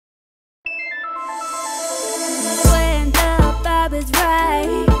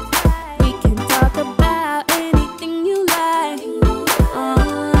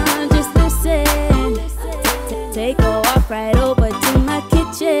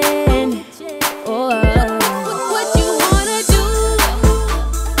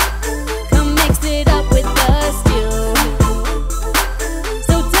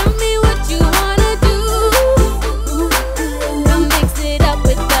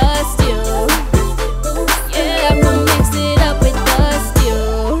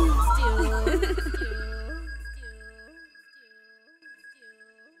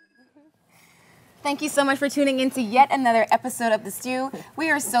Thank you so much for tuning in to yet another episode of The Stew.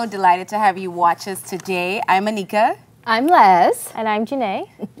 We are so delighted to have you watch us today. I'm Anika. I'm Les. And I'm Janae.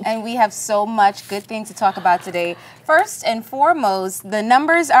 And we have so much good things to talk about today. First and foremost, the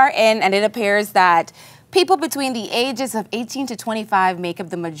numbers are in, and it appears that people between the ages of 18 to 25 make up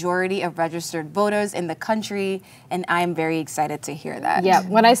the majority of registered voters in the country, and I'm very excited to hear that. Yeah,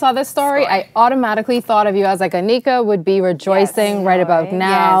 when I saw this story, I automatically thought of you as like Anika would be rejoicing right about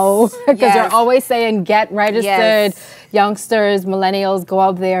now. Because you're always saying get registered, youngsters, millennials, go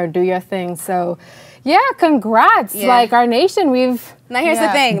out there and do your thing. So yeah, congrats. Like our nation, we've Now here's the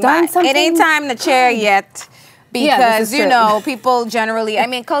thing, done something. It ain't time to cheer yet. Because, you true. know, people generally, I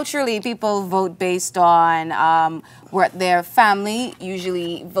mean, culturally, people vote based on what their family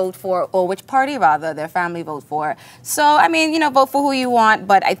usually vote for, or which party, rather, their family vote for. So, I mean, you know, vote for who you want,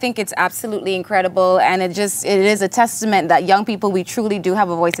 but I think it's absolutely incredible, and it is a testament that young people, we truly do have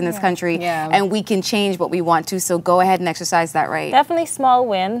a voice in this country, and we can change what we want to, so go ahead and exercise that right. Definitely small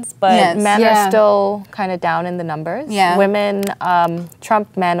wins, but men are still kind of down in the numbers. Women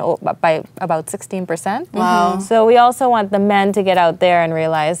trump men by about 16%. Wow. So we also want the men to get out there and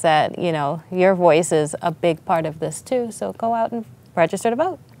realize that, you know, your voice is a big part of this too. So go out and register to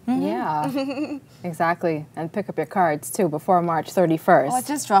vote. Yeah, exactly. And pick up your cards too before March 31st. Oh,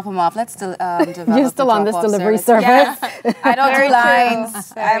 just drop them off. Let's develop You're still on this delivery service? Yeah. I don't do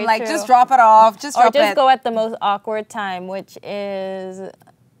lines. I'm like, just drop it off. Just drop it. Or just go at the most awkward time, which is,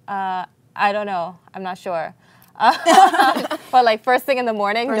 I don't know. I'm not sure. But like first thing in the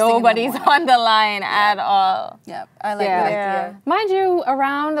morning, nobody's on the line at all. Yep, I like that idea. Mind you,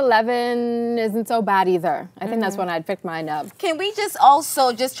 around 11 isn't so bad either. I think that's when I'd pick mine up. Can we just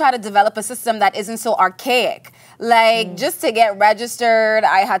also just try to develop a system that isn't so archaic? Like, just to get registered,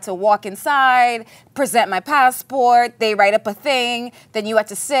 I had to walk inside, present my passport, they write up a thing, then you had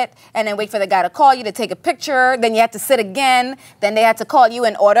to sit and then wait for the guy to call you to take a picture, then you had to sit again, then they had to call you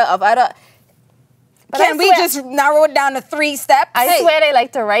in order of other... Can we just narrow it down to 3 steps? I swear they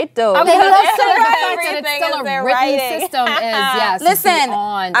like to write those. I mean, Everything it's still is a their written writing. system is, Listen,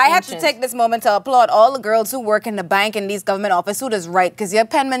 I have to take this moment to applaud all the girls who work in the bank and these government offices who does write, because your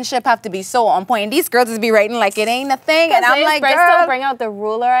penmanship have to be so on point. And these girls just be writing like it ain't a thing. And I'm like, girl. Still bring out the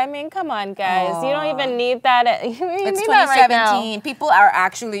ruler. I mean, come on, guys. You don't even need that. You It's need that right 2017. now. People are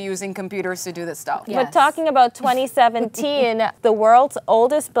actually using computers to do this stuff. But talking about 2017, the world's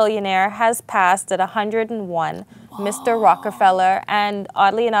oldest billionaire has passed at 101. Mr. Rockefeller, and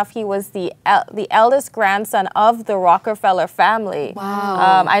oddly enough, he was the eldest grandson of the Rockefeller family.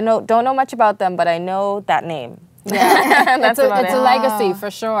 Wow. I don't know much about them, but I know that name. Yeah, it's a legacy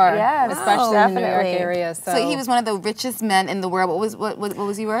for sure. Yeah, especially in the New York area. So he was one of the richest men in the world. What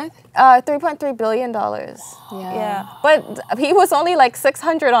was he worth? $3.3 billion. Yeah. But he was only like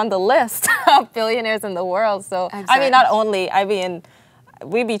 600 on the list of billionaires in the world. So I mean, not only, I mean,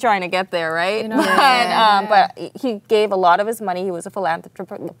 we be trying to get there, right? You know, but he gave a lot of his money. He was a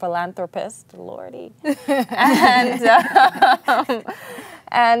philanthropist, lordy.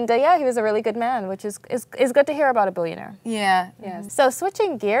 And yeah, he was a really good man, which is good to hear about a billionaire. Yeah. So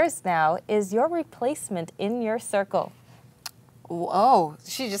switching gears now, is your replacement in your circle? Oh,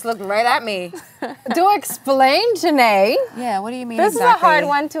 she just looked right at me. Do explain, Janae. Yeah, what do you mean This exactly? is a hard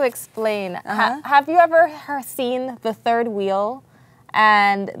one to explain. Have you ever seen The Third Wheel?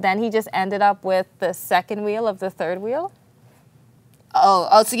 And then he just ended up with the second wheel of the third wheel?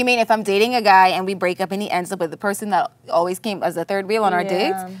 Oh, so you mean if I'm dating a guy and we break up and he ends up with the person that always came as a third wheel on our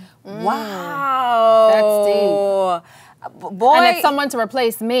dates? Wow. That's deep. Boy. And it's someone to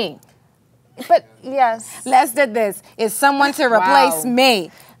replace me. But yes. Les did this. It's someone to replace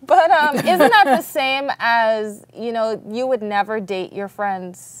me. But isn't that the same as, you know, you would never date your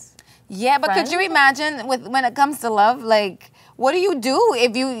friends? Yeah, but could you imagine when it comes to love, like, what do you do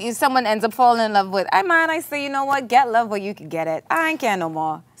if someone ends up falling in love with? I say, you know what, get love where you can get it. I ain't care no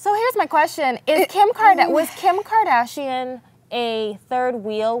more. So here's my question: was Kim Kardashian a third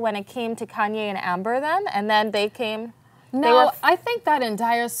wheel when it came to Kanye and Amber then, and then they came? No, I think that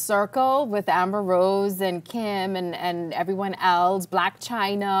entire circle with Amber Rose and Kim and everyone else, Black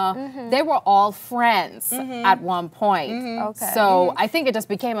China, they were all friends at one point. Okay. So I think it just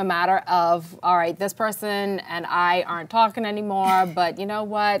became a matter of, all right, this person and I aren't talking anymore, but you know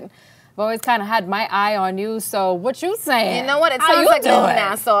what? I've always kind of had my eye on you, so what you saying? You know what? It sounds like little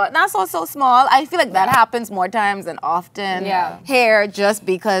Nassau. Nassau's so small. I feel like that happens more times than often here, just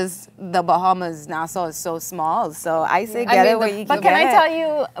because the Bahamas, Nassau is so small. So I say get it where you can get it. But can I tell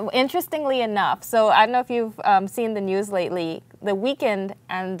you, interestingly enough, so I don't know if you've seen the news lately, The Weeknd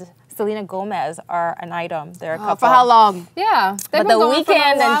and Selena Gomez are an item. They're a couple. For how long? Yeah. But The Weeknd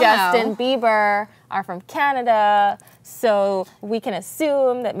and Justin Bieber are from Canada, so we can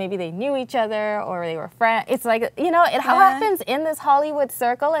assume that maybe they knew each other or they were friends. It's like, you know, it happens in this Hollywood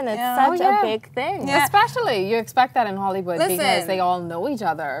circle, and it's such a big thing. Yeah. Especially, you expect that in Hollywood because they all know each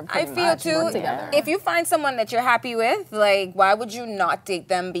other. I feel too, if you find someone that you're happy with, like, why would you not date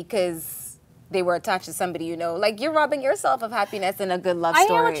them because they were attached to somebody you know? Like, you're robbing yourself of happiness in a good love story.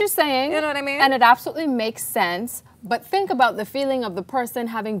 I hear what you're saying. You know what I mean? And it absolutely makes sense. But think about the feeling of the person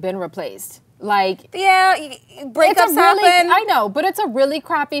having been replaced. Like, yeah, breakups happen. I know, but it's a really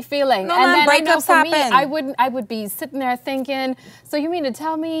crappy feeling. No, and man, then breakups happen. I would be sitting there thinking, so you mean to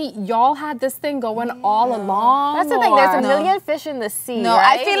tell me y'all had this thing going all along? That's the thing. There's a million fish in the sea. No,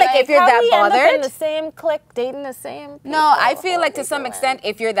 right? I feel like if you're that bothered, end up in the same clique, dating the same people. No, I feel like to some extent,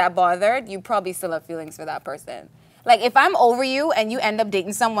 if you're that bothered, you probably still have feelings for that person. Like, if I'm over you and you end up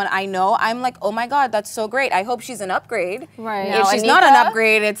dating someone I know, I'm like, oh my God, that's so great. I hope she's an upgrade. Right. If she's not an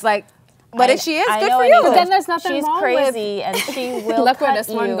upgrade, it's like, but if she is, good for you. But then there's nothing wrong with... She's crazy, and she will Look where cut this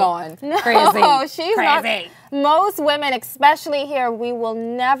one going. No, crazy. She's crazy. Most women, especially here, we will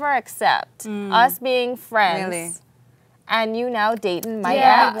never accept us being friends. Really? And you now dating my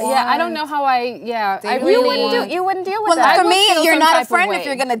ex. Yeah, I don't know how I You wouldn't deal with that. For me, you're not a friend if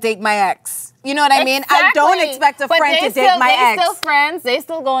you're going to date my ex. You know what I mean? I don't expect a friend to date my ex. They're still friends. They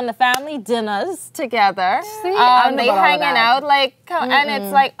still go on the family dinners together. See, they hanging out like, and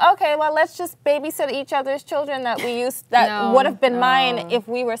it's like, okay, well, let's just babysit each other's children that we used that would have been mine if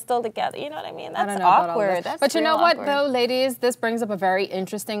we were still together. You know what I mean? That's awkward. But you know what, though, ladies? This brings up a very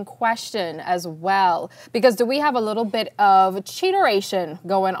interesting question as well, because do we have a little bit of cheateration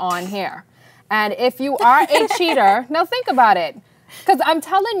going on here? And if you are a cheater, now think about it. Because I'm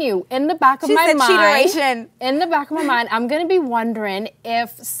telling you, in the back of my mind, I'm going to be wondering if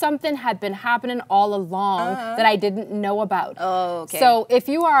something had been happening all along that I didn't know about. Oh, okay. So if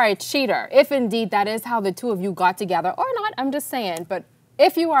you are a cheater, if indeed that is how the two of you got together, or not, I'm just saying, but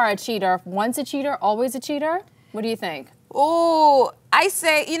if you are a cheater, once a cheater, always a cheater, what do you think? Oh, I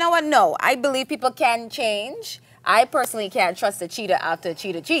say, you know what? No, I believe people can change. I personally can't trust a cheater after a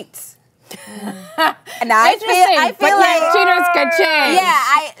cheater cheats. And I feel like cheaters can change. Yeah,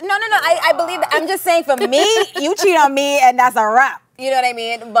 I believe that. I'm just saying, for me, you cheat on me and that's a wrap. You know what I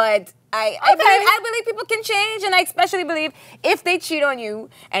mean? But I believe people can change, and I especially believe if they cheat on you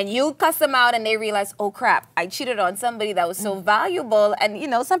and you cuss them out and they realize, oh crap, I cheated on somebody that was so valuable, and you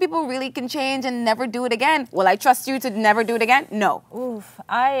know, some people really can change and never do it again. Will I trust you to never do it again? No. Oof,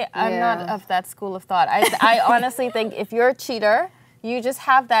 I'm not of that school of thought. I honestly think if you're a cheater, you just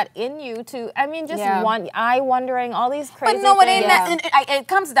have that in you to, I mean, just wondering all these crazy things. But no, it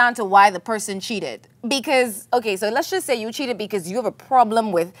comes down to why the person cheated. Because, okay, so let's just say you cheated because you have a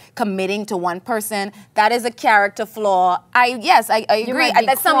problem with committing to one person. That is a character flaw. I agree.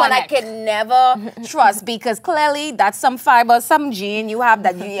 That's someone I could never trust, because clearly that's some fiber, some gene you have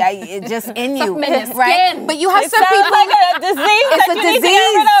that it's just in you, right? But you have some people. Like a disease. It's a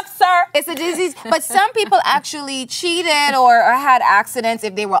disease, sir. It's a disease. But some people actually cheated or had accidents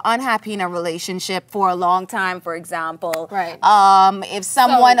if they were unhappy in a relationship for a long time, for example. Right. If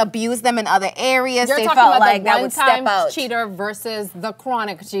someone abused them in other areas, they felt like that would step out. Cheater versus the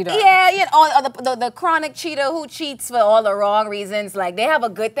chronic cheater. Yeah, you know, the chronic cheater who cheats for all the wrong reasons. Like, they have a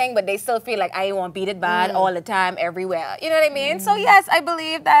good thing, but they still feel like I want beat it bad all the time, everywhere. You know what I mean? So yes, I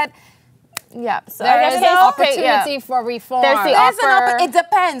believe that. Yeah, so there is opportunity for reform. It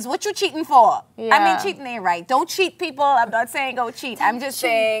depends. What you cheating for? Yeah. I mean, cheating ain't right. Don't cheat, people. I'm not saying go cheat. I'm just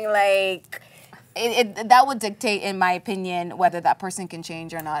saying, like, that would dictate, in my opinion, whether that person can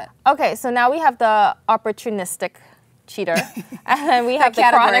change or not. Okay, so now we have the opportunistic cheater, and then we have the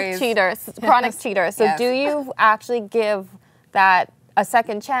chronic cheater. So do you actually give that a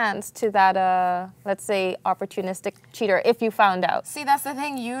second chance to that, let's say, opportunistic cheater if you found out? See, that's the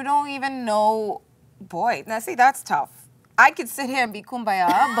thing. You don't even know. Boy, now see, that's tough. I could sit here and be kumbaya,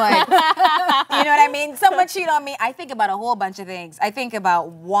 but you know what I mean? Someone cheat on me, I think about a whole bunch of things. I think about,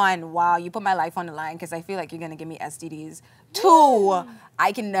 one, wow, you put my life on the line because I feel like you're going to give me STDs. Two,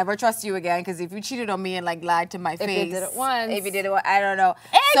 I can never trust you again because if you cheated on me and like lied to my face. If you did it once. If you did it once, I don't know.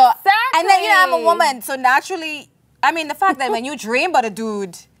 Exactly. So, and then, you know, I'm a woman, so naturally, I mean, the fact that when you dream about a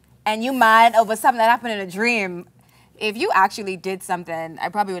dude and you mad over something that happened in a dream, if you actually did something, I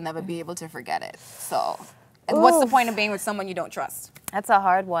probably would never be able to forget it. So... what's the point of being with someone you don't trust? That's a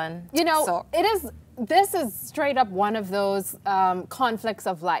hard one. You know, this is straight up one of those conflicts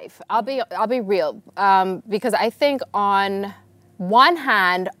of life. I'll be real, because I think on one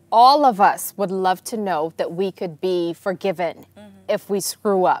hand, all of us would love to know that we could be forgiven if we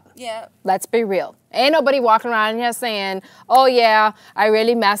screw up. Yeah. Let's be real. Ain't nobody walking around here saying, oh yeah, I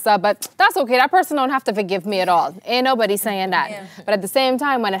really messed up, but that's okay. That person don't have to forgive me at all. Ain't nobody saying that. Yeah. But at the same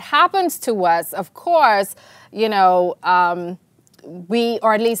time, when it happens to us, of course, you know, we,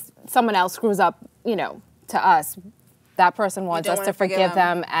 or at least someone else screws up, you know, to us. That person wants us to forgive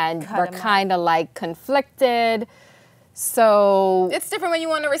them, and we're kind of like conflicted. So it's different when you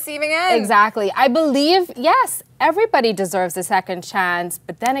want the receiving end. Exactly. I believe, yes, everybody deserves a second chance,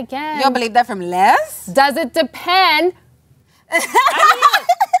 but then again, you don't believe that from Les? Does it depend? Does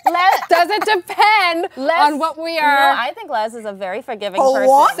it depend on what we are? No, I think Les is a very forgiving person.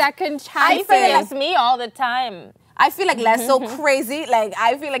 What? Second chance. I forgive me all the time. I feel like Les so crazy. Like,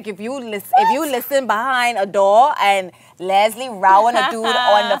 I feel like if you listen behind a door and Leslie rowing a dude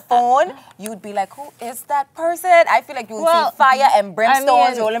on the phone, you'd be like, who is that person? I feel like you would see fire and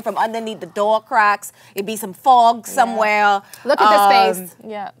brimstones rolling from underneath the door cracks. It'd be some fog somewhere. Look at this face.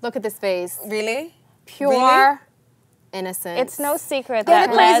 Yeah. Look at this face. Really? Pure innocence. It's no secret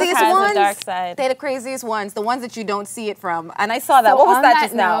that Les has a dark side. They're the craziest ones. The ones that you don't see it from. And I saw that. What was that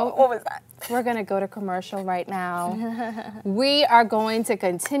just now? What was that? We're going to go to commercial right now. We are going to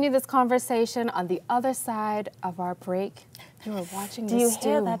continue this conversation on the other side of our break. You are watching this. Do you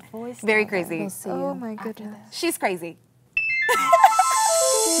hear that voice? Very crazy. We'll see oh my goodness. She's crazy.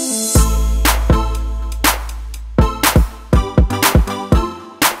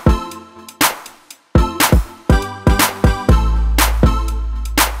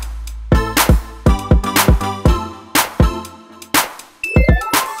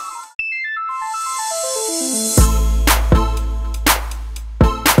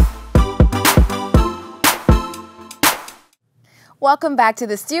 Welcome back to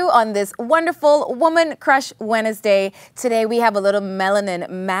The Stew on this wonderful Woman Crush Wednesday. Today we have a little melanin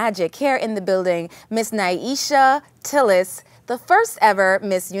magic here in the building. Miss Naisha Tillis, the first ever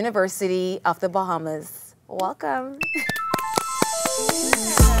Miss University of the Bahamas. Welcome.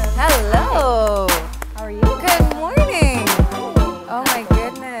 Hello. How are you? Good morning. Oh my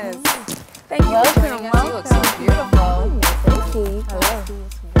goodness. Thank you for joining us. You look so beautiful. Thank you.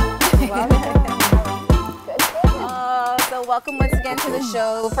 Hello. So welcome once again to the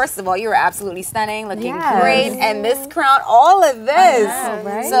show. First of all, you are absolutely stunning, looking great, and this crown, all of this. Know,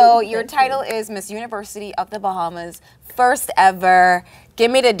 right? So your title is Miss University of the Bahamas, first ever. Give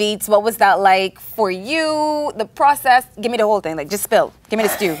me the deets. What was that like for you? The process. Give me the whole thing. Like, just spill. Give me the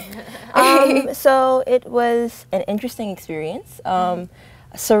stew. So it was an interesting experience.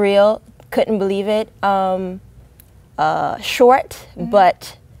 Surreal. Couldn't believe it. Short,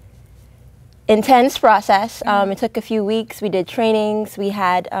 but intense process. It took a few weeks. We did trainings. We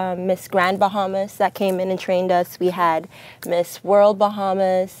had Miss Grand Bahamas that came in and trained us. We had Miss World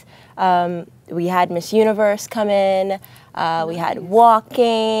Bahamas. We had Miss Universe come in. We had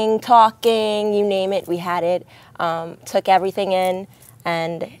walking, talking, you name it, we had it. Took everything in,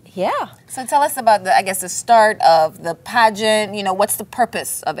 and yeah. So tell us about the, I guess, the start of the pageant. You know, what's the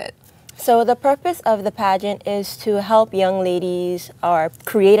purpose of it? So the purpose of the pageant is to help young ladies, or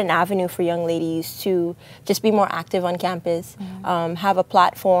create an avenue for young ladies to just be more active on campus, have a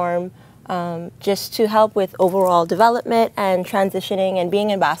platform, just to help with overall development and transitioning and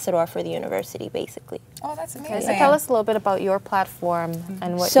being ambassador for the university, basically. Oh, that's amazing. Okay, so tell us a little bit about your platform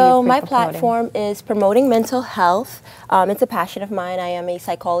and what So my platform is promoting mental health. It's a passion of mine. I am a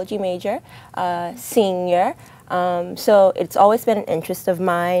psychology major, senior. So it's always been an interest of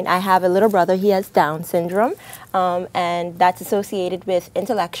mine. I have a little brother, he has Down syndrome, and that's associated with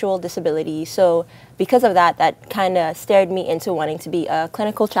intellectual disability. So because of that, that kind of steered me into wanting to be a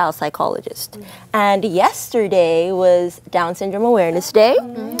clinical child psychologist. And yesterday was Down Syndrome Awareness Day.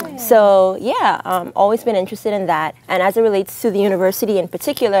 So yeah, always been interested in that. And as it relates to the university in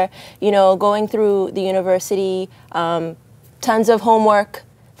particular, you know, going through the university, tons of homework,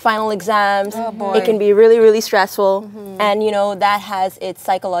 final exams, it can be really, really stressful. And, you know, that has its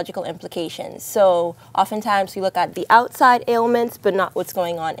psychological implications. So oftentimes we look at the outside ailments, but not what's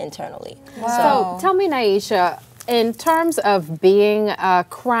going on internally. Wow. So tell me, Naisha, in terms of being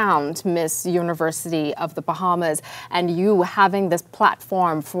crowned Miss University of the Bahamas and you having this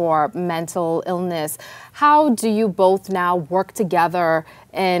platform for mental illness, how do you both now work together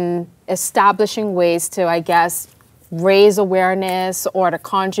in establishing ways to, I guess, raise awareness or to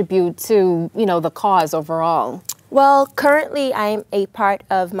contribute to, you know, the cause overall? Well, currently I'm a part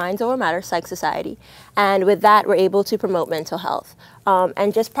of Minds Over Matter Psych Society, and with that we're able to promote mental health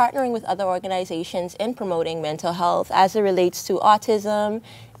and just partnering with other organizations in promoting mental health as it relates to autism,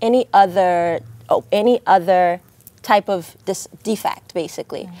 any other type of defect,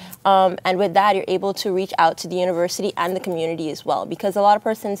 basically. And with that, you're able to reach out to the university and the community as well, because a lot of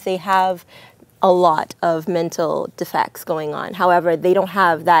persons, they have a lot of mental defects going on. However, they don't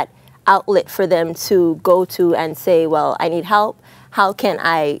have that outlet for them to go to and say, well, I need help. How can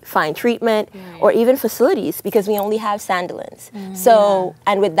I find treatment or even facilities, because we only have Sandalins. So,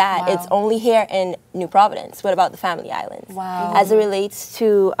 and with that, it's only here in New Providence. What about the Family Islands? As it relates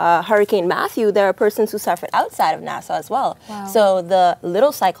to Hurricane Matthew, there are persons who suffered outside of Nassau as well. So the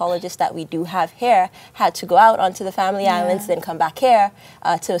little psychologists that we do have here had to go out onto the Family Islands, then come back here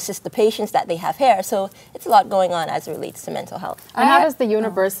to assist the patients that they have here. So it's a lot going on as it relates to mental health. And how does the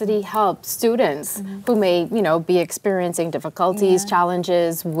university help students who may, you know, be experiencing difficulties,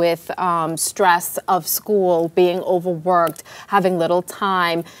 challenges with stress of school, being overworked, having little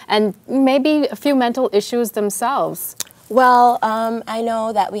time, and maybe a few mental issues themselves? Well, I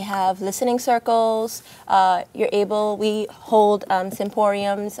know that we have listening circles. We hold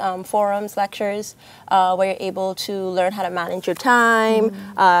symposiums, forums, lectures, where you're able to learn how to manage your time.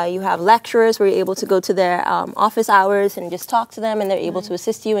 You have lecturers where you're able to go to their office hours and just talk to them, and they're able to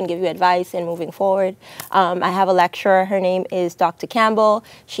assist you and give you advice in moving forward. I have a lecturer. Her name is Dr. Campbell.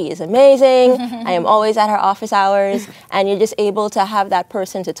 She is amazing. I am always at her office hours, and you're just able to have that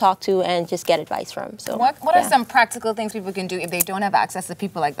person to talk to and just get advice from. So, what are some practical things people can do if they don't have access to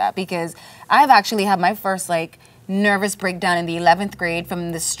people like that? Because I've actually had my first nervous breakdown in the 11th grade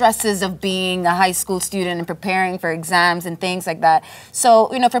from the stresses of being a high school student and preparing for exams and things like that.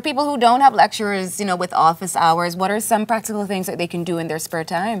 So, you know, for people who don't have lecturers, you know, with office hours, what are some practical things that they can do in their spare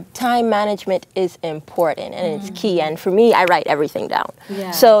time? Time management is important and it's key. And for me, I write everything down.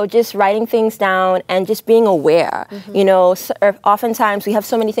 So just writing things down and just being aware. You know, oftentimes we have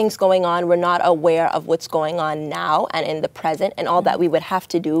so many things going on, we're not aware of what's going on now and in the present and all that we would have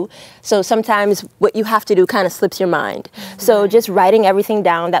to do. So sometimes what you have to do kind of slips your mind. So just writing everything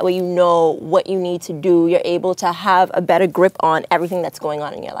down, that way you know what you need to do. You're able to have a better grip on everything that's going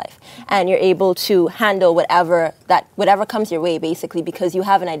on in your life. And you're able to handle whatever comes your way, basically, because you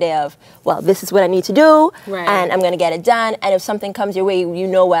have an idea of, well, this is what I need to do, and I'm going to get it done. And if something comes your way, you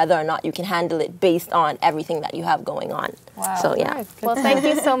know whether or not you can handle it based on everything that you have going on. So, yeah. Well, thank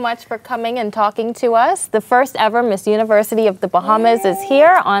you so much for coming and talking to us. The first ever Miss University of the Bahamas is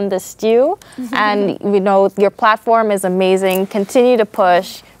here on The Stew. And, you know, your platform is amazing. Continue to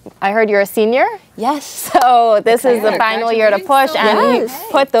push. I heard you're a senior? Yes. So this is the final year to push, and you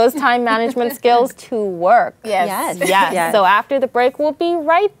put those time management skills to work. Yes. So after the break, we'll be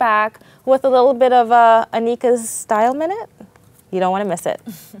right back with a little bit of Anika's Style Minute. You don't want to miss it.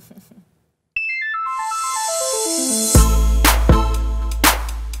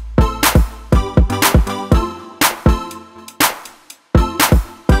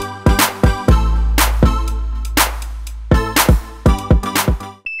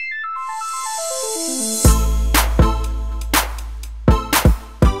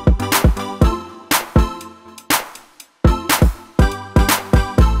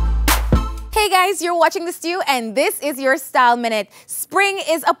 Hey guys, you're watching The Stew and this is your Style Minute. Spring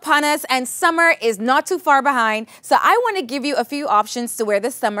is upon us and summer is not too far behind, so I want to give you a few options to wear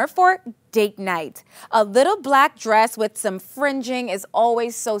this summer for date night. A little black dress with some fringing is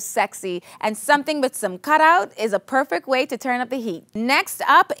always so sexy, and something with some cutout is a perfect way to turn up the heat. Next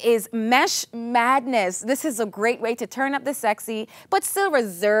up is Mesh Madness. This is a great way to turn up the sexy, but still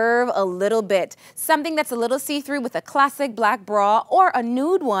reserve a little bit. Something that's a little see-through with a classic black bra or a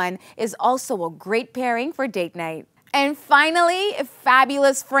nude one is also a great pairing for date night. And finally,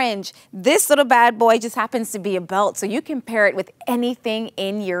 Fabulous Fringe. This little bad boy just happens to be a belt, so you can pair it with anything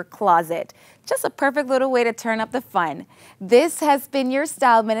in your closet. Just a perfect little way to turn up the fun. This has been your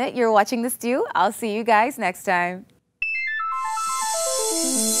Style Minute. You're watching The Stew. I'll see you guys next time.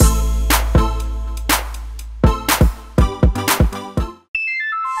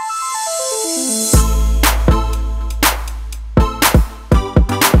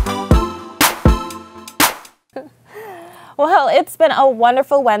 Well, it's been a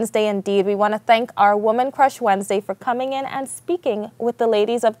wonderful Wednesday indeed. We want to thank our Woman Crush Wednesday for coming in and speaking with the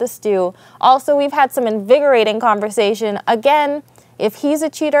ladies of The Stew. Also, we've had some invigorating conversation. Again, if he's a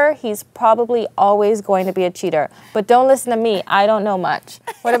cheater, he's probably always going to be a cheater. But don't listen to me. I don't know much.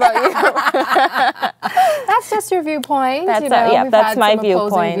 What about you? That's just your viewpoint. That's, you know, that's my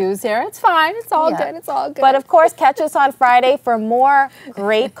viewpoint. Views here. It's fine. It's all good. It's all good. But of course, catch us on Friday for more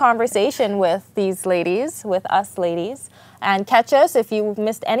great conversation with these ladies, with us ladies. And catch us, if you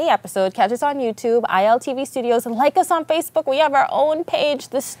missed any episode, catch us on YouTube, ILTV Studios, and like us on Facebook. We have our own page,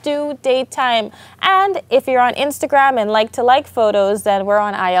 The Stew Daytime. And if you're on Instagram and like to like photos, then we're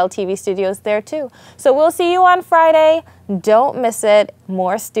on ILTV Studios there too. So we'll see you on Friday. Don't miss it.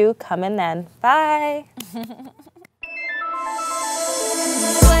 More stew coming then. Bye.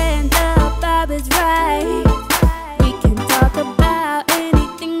 vibe is right. We can talk about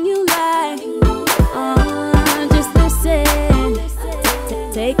anything you like. Just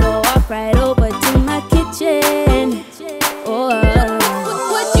listen. Take a walk right over to my kitchen. Oh.